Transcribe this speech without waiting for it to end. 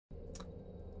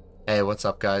Hey, what's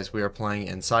up, guys? We are playing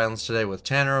in silence today with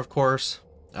Tanner, of course.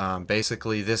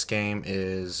 Basically, this game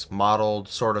is modeled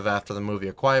sort of after the movie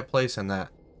A Quiet Place, in that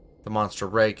the monster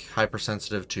Rake,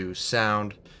 hypersensitive to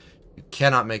sound. You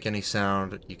cannot make any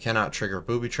sound. You cannot trigger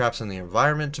booby traps in the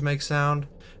environment to make sound.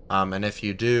 And if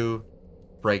you do,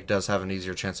 Rake does have an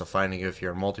easier chance of finding you if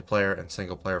you're a multiplayer, and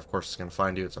single player, of course, is going to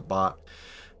find you. It's a bot.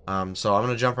 So I'm going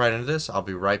to jump right into this. I'll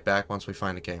be right back once we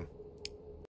find a game.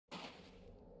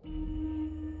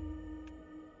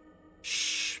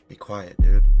 Shh, be quiet,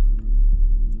 dude.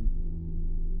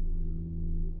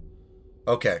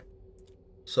 Okay.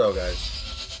 So,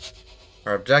 guys,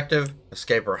 our objective,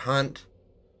 escape or hunt.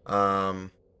 Um,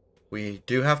 we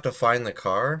do have to find the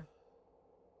car.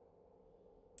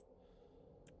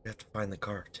 We have to find the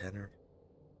car, Tanner.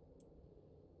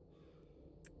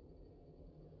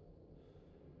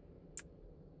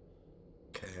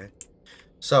 Okay.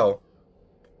 So,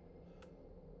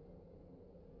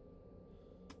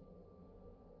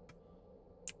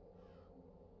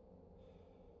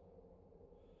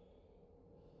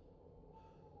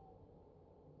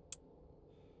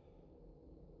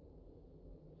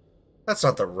 that's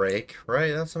not the Rake,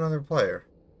 right? That's another player.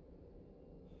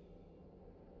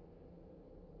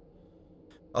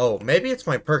 Oh, maybe it's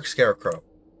my perk Scarecrow.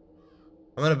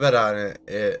 I'm gonna bet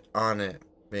on it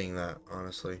being that,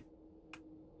 honestly.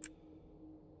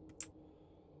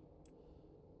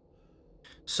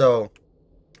 So,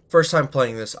 first time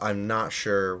playing this, I'm not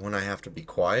sure when I have to be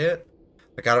quiet.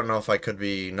 Like, I don't know if I could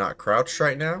be not crouched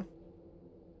right now.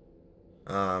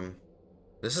 Um,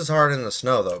 This is hard in the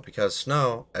snow, though, because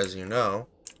snow, as you know,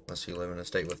 unless you live in a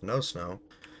state with no snow,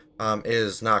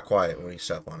 is not quiet when you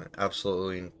step on it.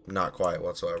 Absolutely not quiet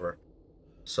whatsoever.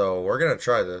 So we're going to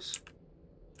try this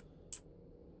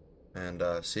and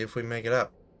see if we make it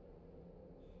up.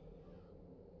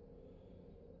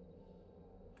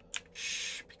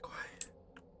 Shh, be quiet.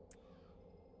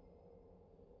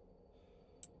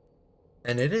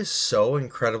 And it is so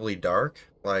incredibly dark.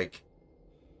 Like,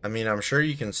 I mean, I'm sure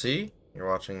you can see. You're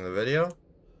watching the video.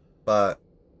 But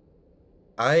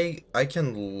I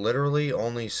can literally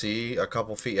only see a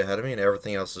couple feet ahead of me, and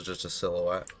everything else is just a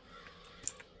silhouette.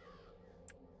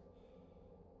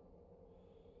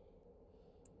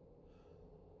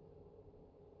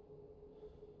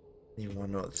 You want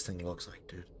to know what this thing looks like,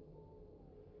 dude?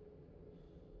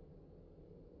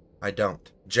 I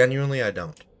don't. Genuinely, I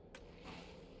don't.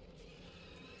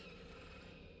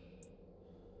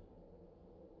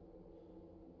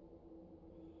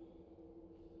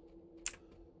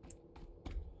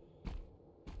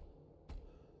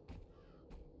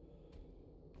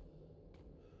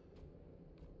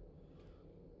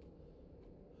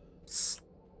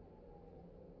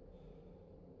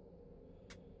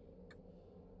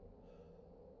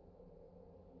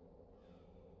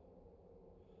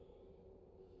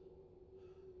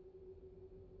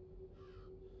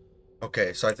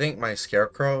 Okay, so I think my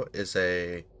Scarecrow is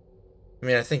a... I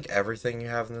mean, I think everything you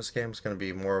have in this game is going to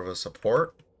be more of a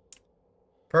support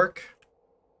perk.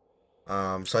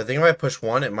 So I think if I push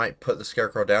one, it might put the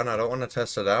Scarecrow down. I don't want to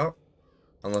test it out.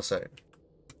 Unless I...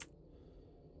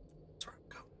 Sorry,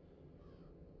 go.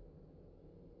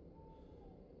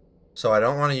 So I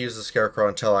don't want to use the Scarecrow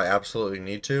until I absolutely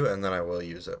need to, and then I will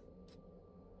use it.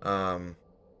 Um,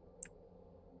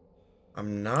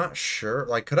 I'm not sure.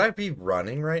 Like, could I be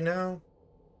running right now?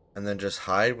 And then just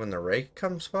hide when the Rake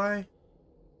comes by?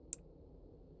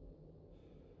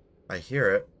 I hear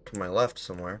it to my left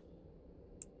somewhere.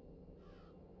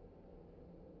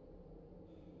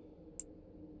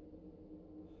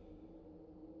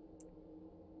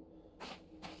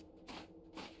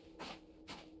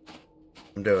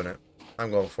 I'm doing it.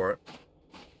 I'm going for it.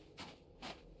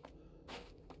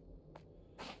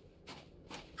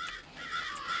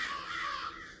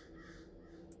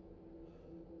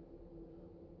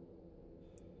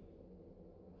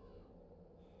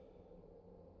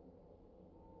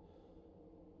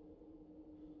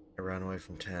 I ran away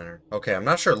from Tanner. Okay, I'm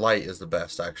not sure light is the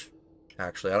best,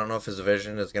 actually. I don't know if his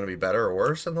vision is going to be better or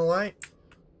worse in the light.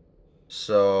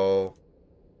 So...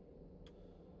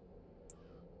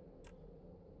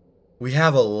 we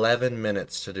have 11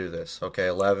 minutes to do this. Okay,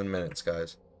 11 minutes,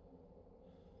 guys.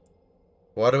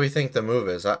 What do we think the move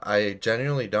is? I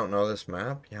genuinely don't know this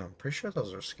map. Yeah, I'm pretty sure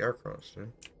those are scarecrows,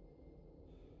 dude.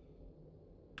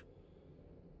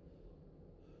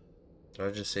 Did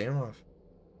I just see him off?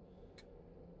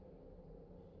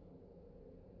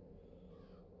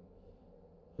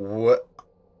 What?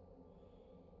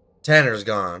 Tanner's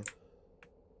gone.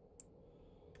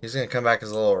 He's gonna come back as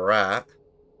a little rat.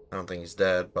 I don't think he's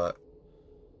dead, but...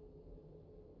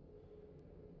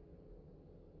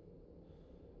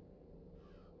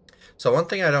 So one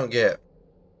thing I don't get,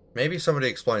 maybe somebody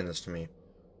explain this to me.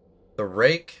 The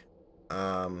rake,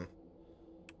 that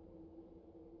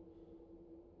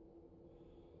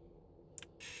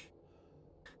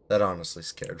honestly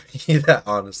scared me. That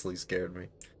honestly scared me.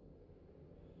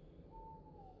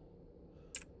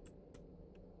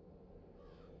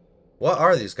 What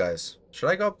are these guys? Should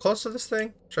I go up close to this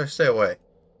thing? Should I stay away?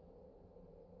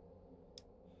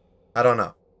 I don't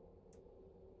know.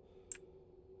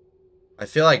 I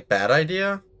feel like bad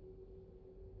idea.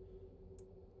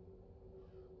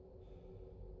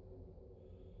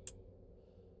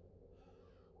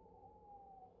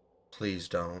 Please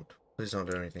don't. Please don't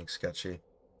do anything sketchy.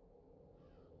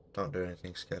 Don't do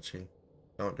anything sketchy.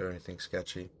 Don't do anything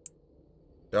sketchy.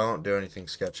 Don't do anything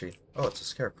sketchy. Oh, it's a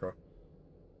scarecrow.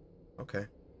 Okay.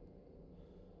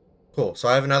 Cool. So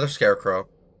I have another scarecrow.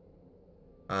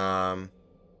 Um,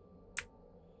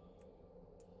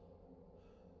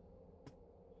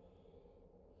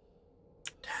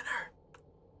 Tanner.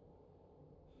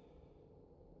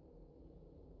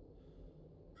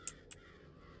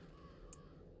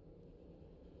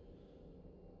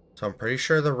 So I'm pretty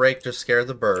sure the rake just scared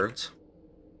the birds.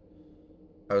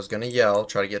 I was gonna yell,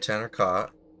 try to get Tanner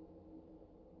caught.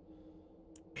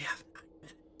 We have 9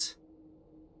 minutes.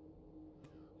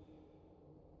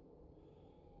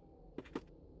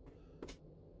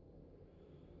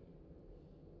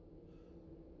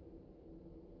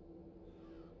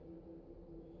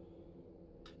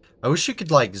 I wish you could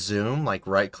like zoom, like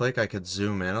right click, I could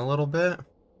zoom in a little bit.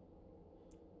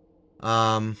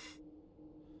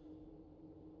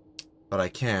 But I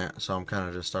can't, so I'm kind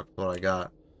of just stuck with what I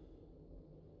got.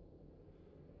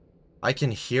 I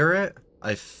can hear it.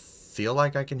 I feel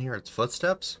like I can hear its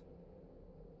footsteps.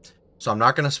 So I'm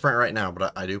not going to sprint right now,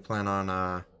 but I do plan on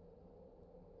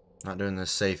not doing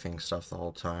this safing stuff the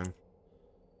whole time.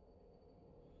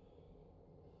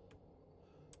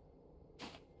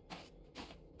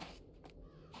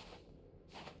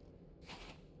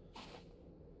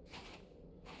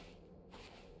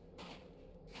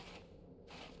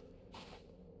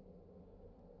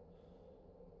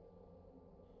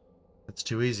 It's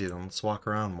too easy, then let's walk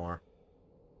around more.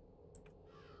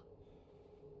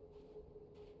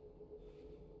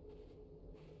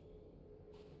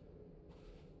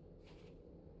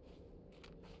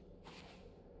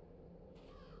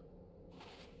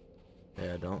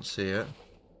 Yeah, I don't see it.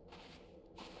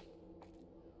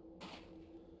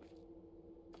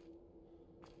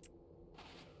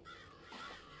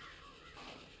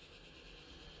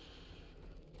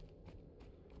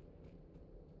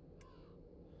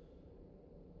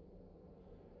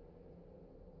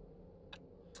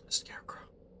 Scarecrow.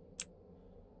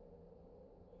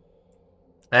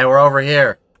 Hey, we're over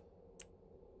here.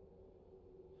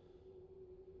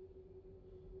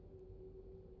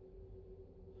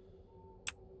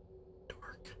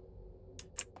 Dork.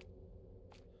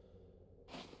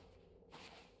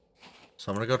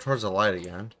 So I'm gonna go towards the light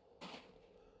again.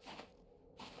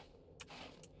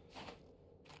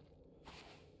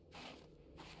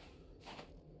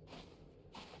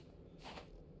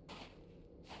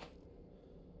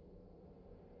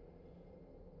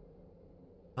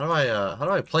 How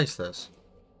do I place this?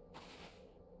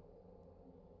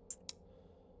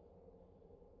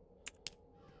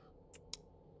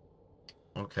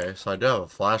 Okay, so I do have a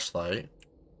flashlight.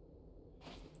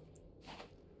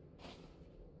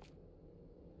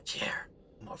 Here.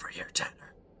 I'm over here,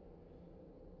 Tanner.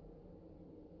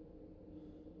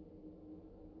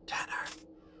 Tanner.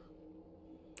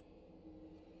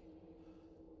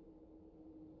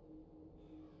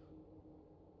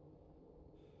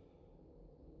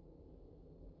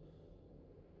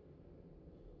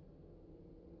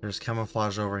 There's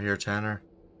camouflage over here, Tanner.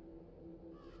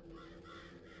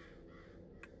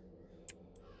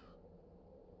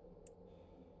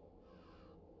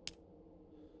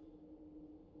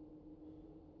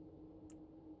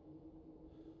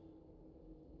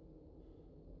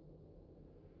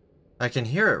 I can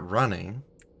hear it running.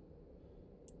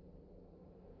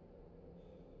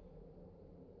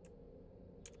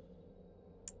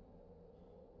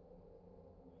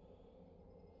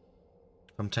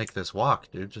 Come take this walk,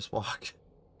 dude. Just walk.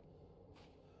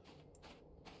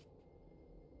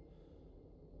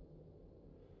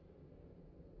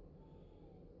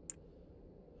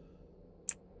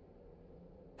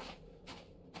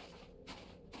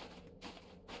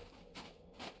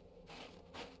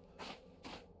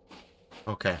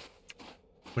 Okay.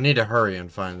 We need to hurry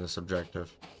and find this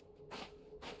objective.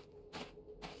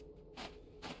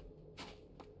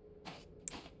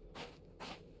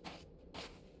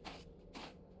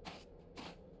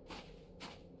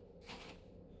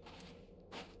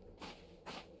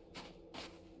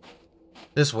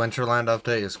 This Winterland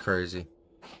update is crazy.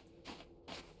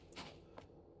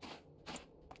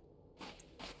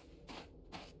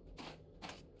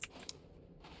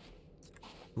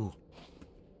 Ooh.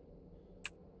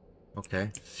 Okay,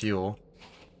 fuel.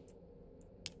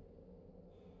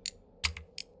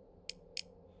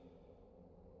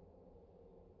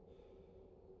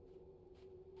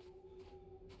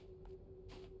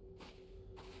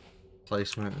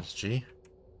 Placement is G.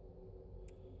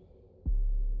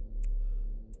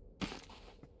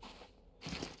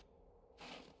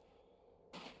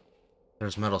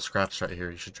 There's metal scraps right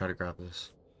here. You should try to grab this.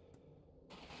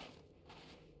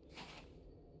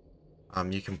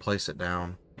 You can place it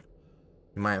down.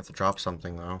 You might have to drop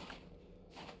something though.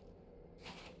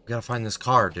 We gotta find this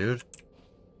car, dude.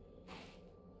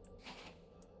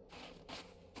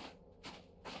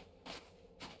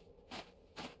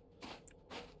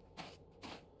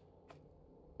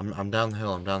 I'm down the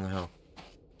hill. I'm down the hill.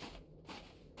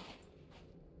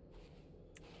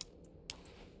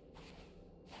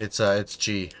 It's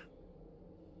G.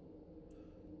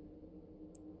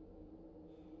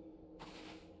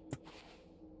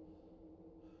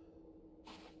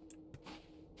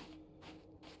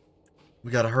 We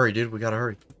gotta hurry, dude. We gotta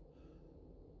hurry.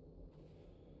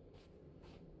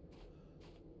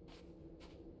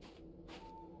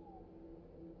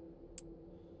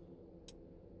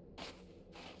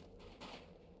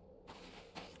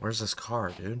 Where's this car,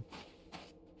 dude?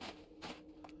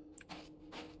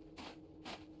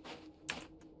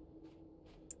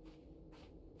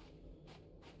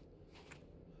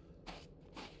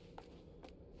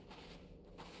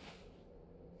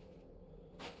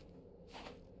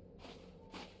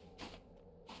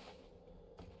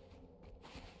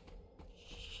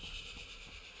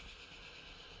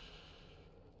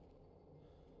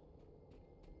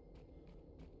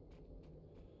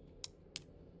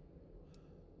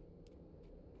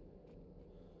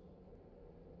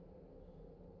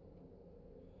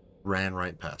 Ran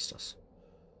right past us.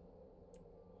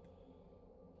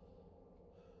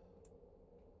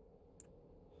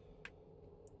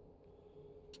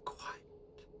 Be quiet.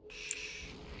 Shh.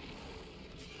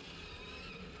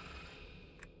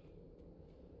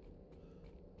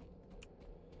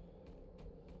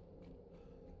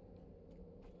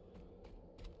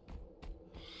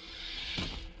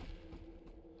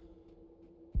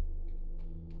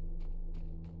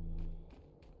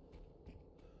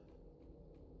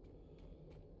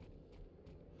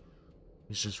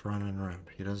 He's just running around.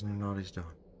 He doesn't even know what he's doing.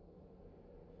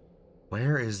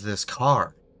 Where is this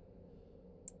car?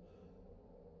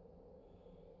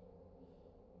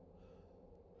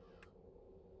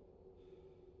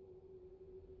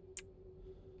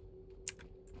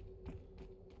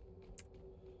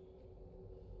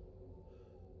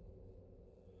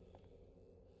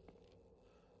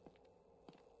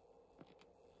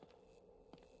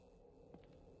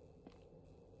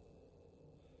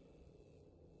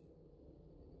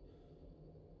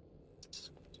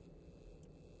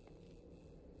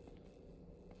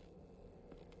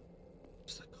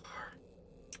 Where's the car?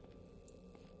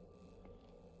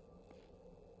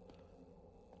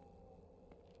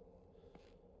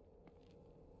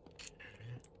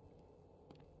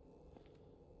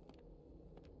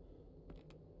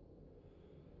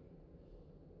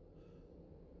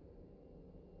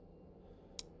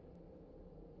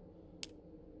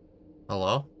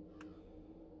 Hello?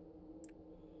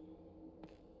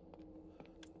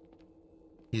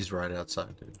 He's right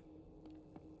outside, dude.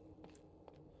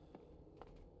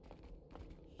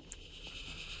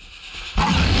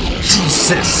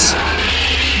 Jesus!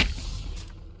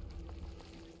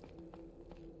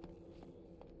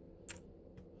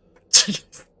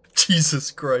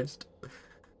 Jesus Christ.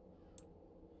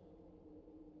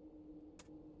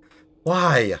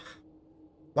 Why?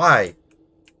 Why?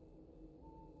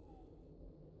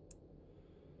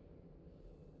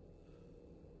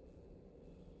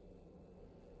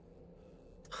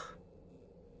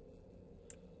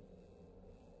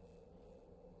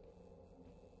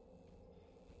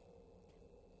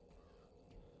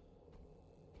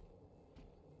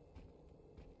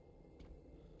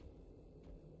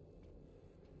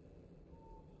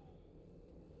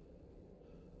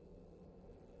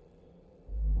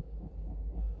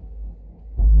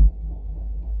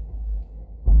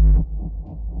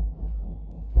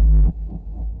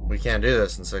 We can't do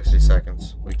this in 60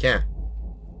 seconds. We can't.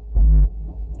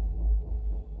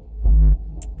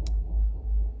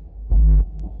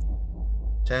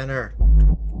 Tanner.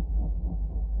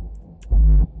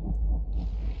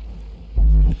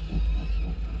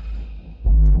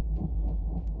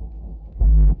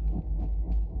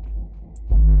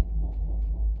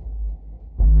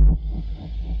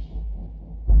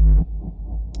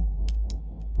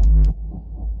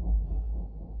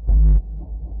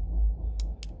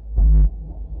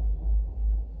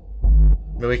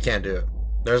 We can't do it.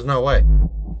 There's no way.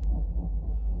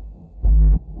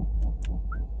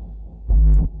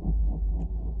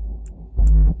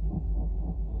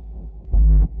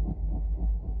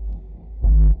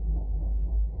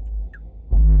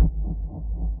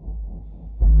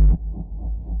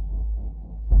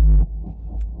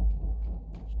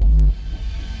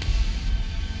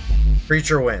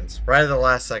 Creature wins. Right at the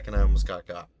last second, I almost got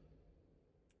caught.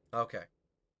 Okay.